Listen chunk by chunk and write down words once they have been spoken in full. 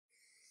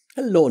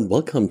Hello and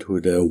welcome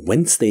to the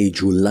Wednesday,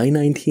 July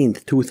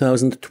 19th,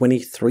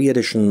 2023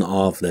 edition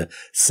of the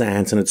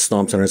SANS and its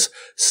Storm Center's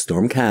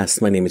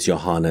Stormcast. My name is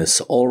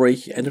Johannes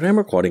Ulrich and I'm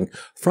recording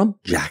from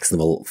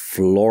Jacksonville,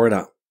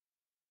 Florida.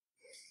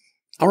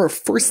 Our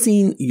first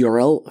seen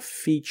URL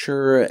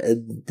feature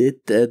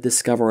did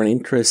discover an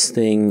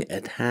interesting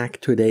attack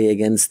today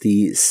against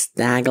the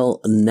Stagil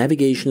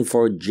navigation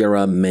for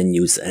Jira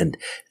menus and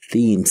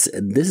themes.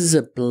 This is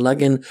a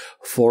plugin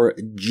for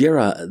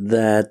Jira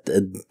that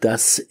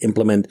does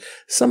implement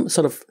some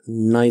sort of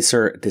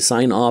nicer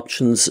design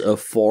options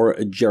for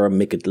Jira,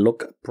 make it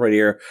look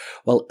prettier.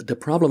 Well, the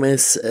problem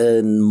is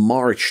in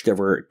March there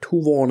were two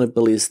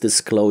vulnerabilities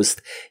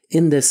disclosed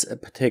in this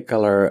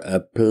particular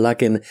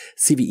plugin,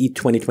 CVE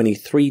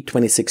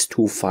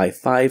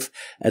 2023-26255,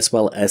 as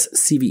well as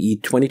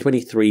CVE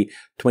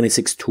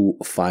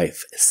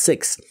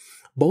 2023-26256.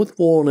 Both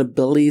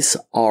vulnerabilities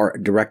are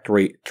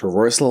directory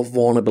traversal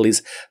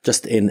vulnerabilities,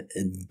 just in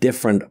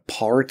different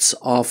parts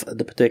of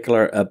the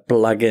particular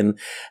plugin.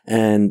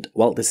 And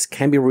well, this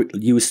can be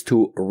used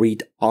to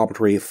read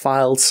arbitrary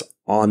files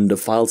on the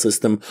file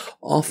system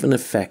of an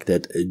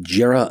affected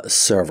Jira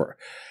server.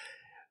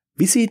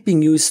 We see it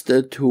being used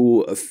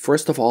to,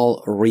 first of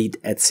all, read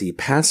etc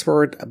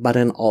password, but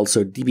then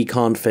also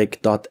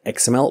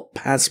dbconfig.xml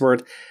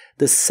password.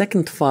 The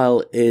second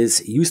file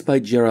is used by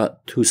Jira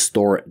to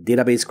store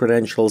database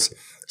credentials.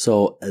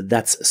 So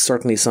that's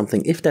certainly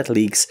something, if that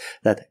leaks,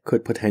 that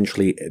could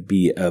potentially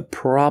be a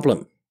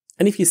problem.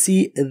 And if you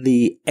see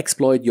the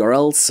exploit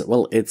URLs,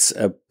 well, it's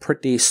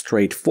pretty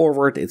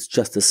straightforward. It's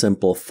just a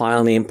simple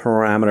file name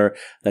parameter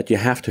that you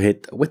have to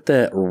hit with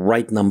the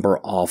right number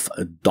of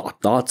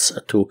dots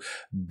to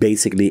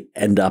basically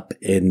end up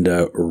in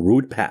the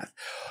root path.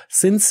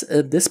 Since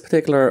this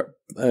particular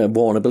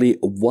vulnerability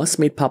was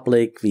made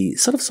public, we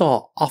sort of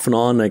saw off and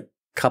on a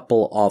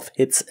couple of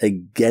hits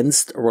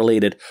against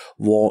related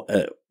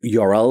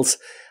URLs.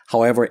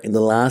 However, in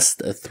the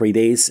last 3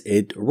 days,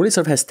 it really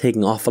sort of has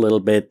taken off a little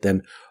bit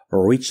and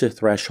reached the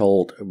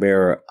threshold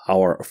where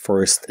our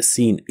first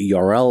seen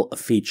URL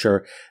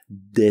feature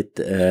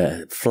did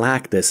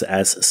flag this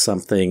as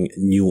something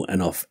new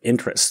and of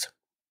interest.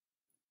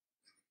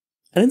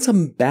 And then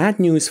some bad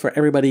news for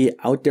everybody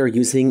out there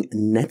using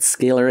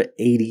NetScaler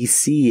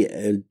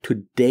ADC.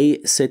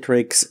 Today,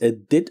 Citrix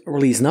did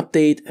release an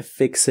update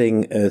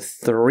fixing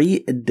 3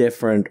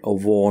 different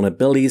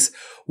vulnerabilities.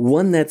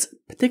 One that's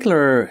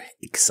particularly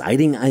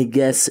exciting, I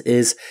guess,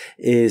 is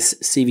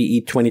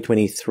CVE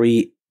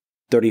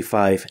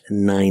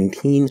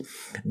 2023-3519.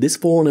 This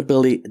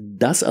vulnerability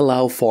does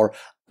allow for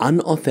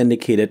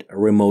unauthenticated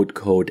remote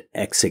code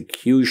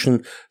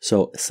execution.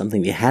 So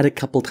something we had a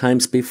couple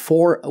times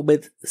before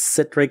with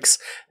Citrix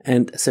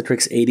and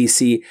Citrix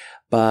ADC,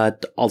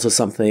 but also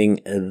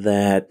something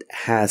that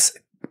has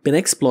been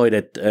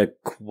exploited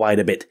quite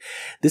a bit.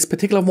 This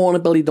particular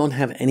vulnerability don't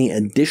have any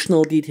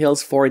additional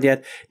details for it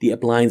yet. The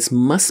appliance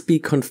must be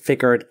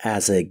configured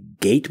as a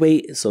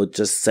gateway, so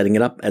just setting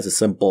it up as a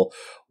simple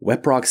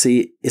web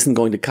proxy isn't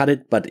going to cut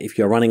it. But if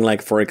you're running,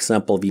 like, for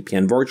example,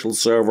 VPN virtual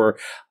server,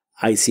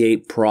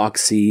 ICA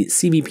proxy,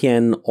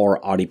 CVPN, or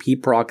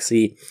RDP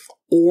proxy,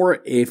 or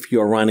if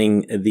you're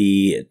running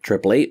the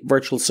AAA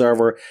virtual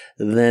server,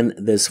 then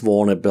this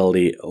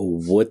vulnerability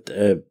would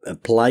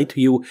apply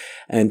to you.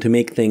 And to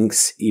make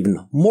things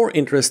even more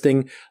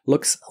interesting,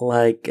 looks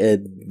like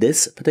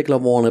this particular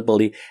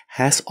vulnerability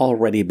has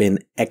already been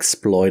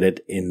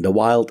exploited in the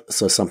wild.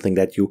 So something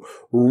that you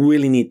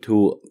really need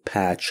to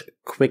patch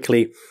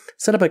quickly.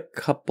 Set up a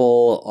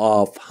couple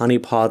of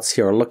honeypots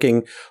here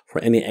looking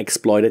for any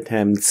exploit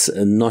attempts.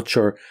 Not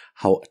sure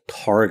how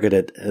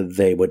targeted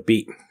they would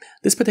be.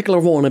 This particular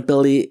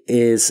vulnerability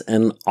is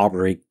an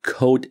arbitrary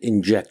code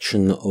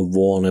injection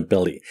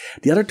vulnerability.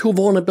 The other two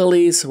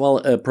vulnerabilities, well,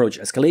 approach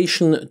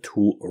escalation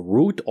to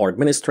root or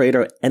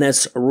administrator,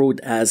 NS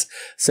root as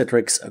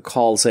Citrix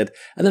calls it.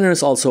 And then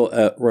there's also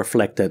a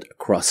reflected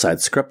cross-site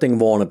scripting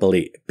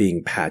vulnerability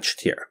being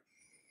patched here.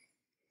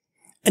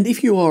 And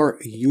if you are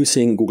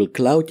using Google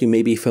Cloud, you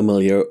may be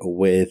familiar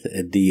with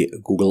the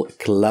Google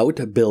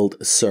Cloud Build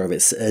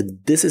service.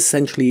 This is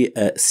essentially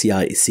a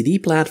CI/CD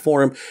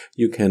platform.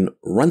 You can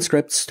run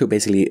scripts to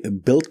basically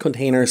build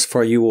containers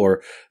for you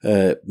or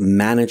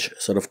manage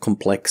sort of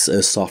complex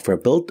software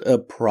build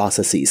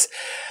processes.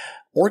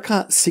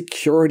 Orca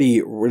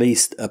Security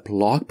released a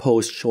blog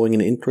post showing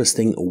an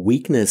interesting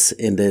weakness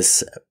in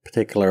this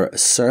particular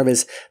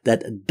service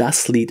that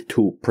does lead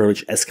to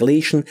privilege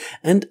escalation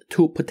and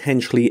to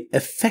potentially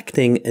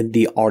affecting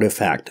the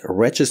artifact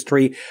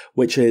registry,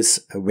 which is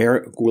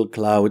where Google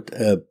Cloud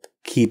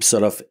keeps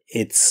sort of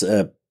its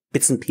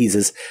bits and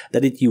pieces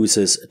that it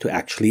uses to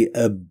actually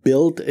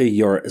build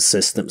your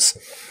systems.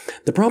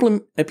 The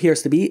problem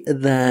appears to be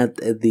that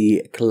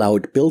the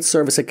Cloud Build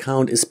Service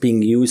account is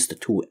being used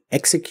to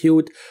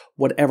execute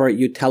whatever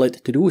you tell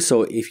it to do.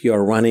 So if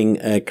you're running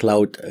a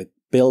Cloud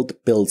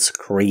builds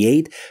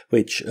create,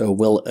 which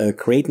will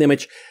create an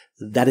image,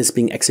 that is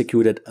being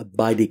executed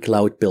by the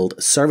Cloud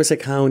Build Service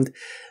account.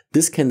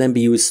 This can then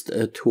be used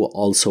to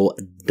also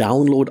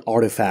download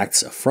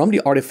artifacts from the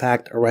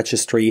artifact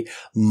registry,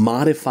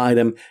 modify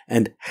them,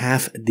 and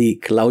have the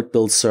cloud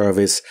build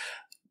service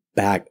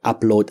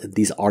upload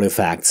these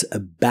artifacts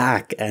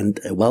back. And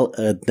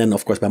then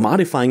of course, by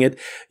modifying it,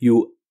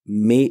 you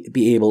may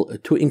be able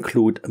to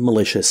include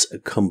malicious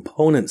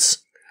components.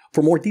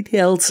 For more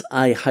details,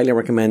 I highly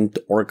recommend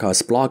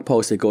Orca's blog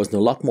post. It goes into a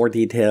lot more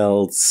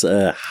details,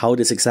 how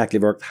this exactly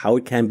worked, how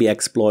it can be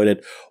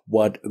exploited,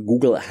 what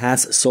Google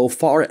has so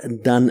far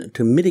done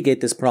to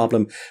mitigate this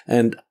problem,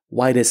 and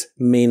why this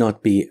may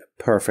not be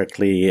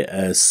perfectly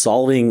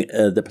solving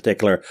the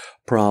particular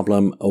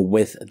problem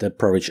with the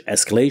privilege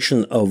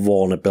escalation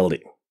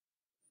vulnerability.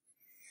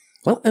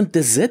 Well, and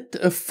this is it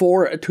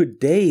for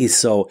today.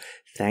 So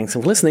thanks for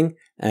listening,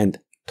 and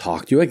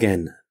talk to you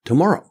again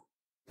tomorrow.